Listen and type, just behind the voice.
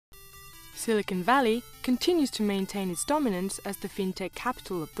Silicon Valley continues to maintain its dominance as the fintech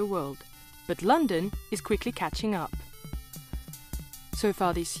capital of the world, but London is quickly catching up. So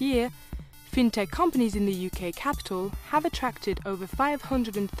far this year, fintech companies in the UK capital have attracted over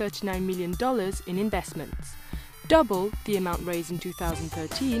 $539 million in investments, double the amount raised in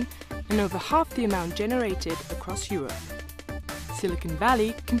 2013 and over half the amount generated across Europe. Silicon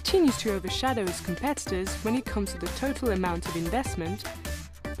Valley continues to overshadow its competitors when it comes to the total amount of investment,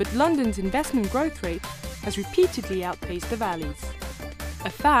 but London's investment growth rate has repeatedly outpaced the Valley's. A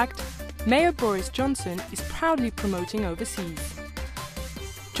fact Mayor Boris Johnson is proudly promoting overseas.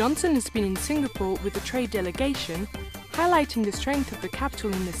 Johnson has been in Singapore with a trade delegation, highlighting the strength of the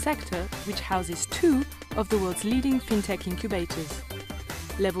capital in the sector, which houses two of the world's leading fintech incubators,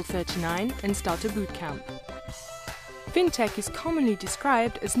 Level 39 and Starter Bootcamp. Fintech is commonly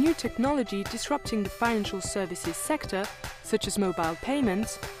described as new technology disrupting the financial services sector, such as mobile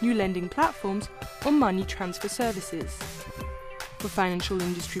payments, new lending platforms, or money transfer services. For financial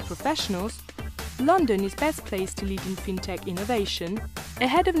industry professionals, London is best placed to lead in fintech innovation,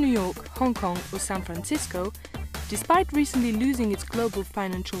 ahead of New York, Hong Kong, or San Francisco, despite recently losing its global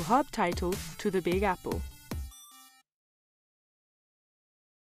financial hub title to the Big Apple.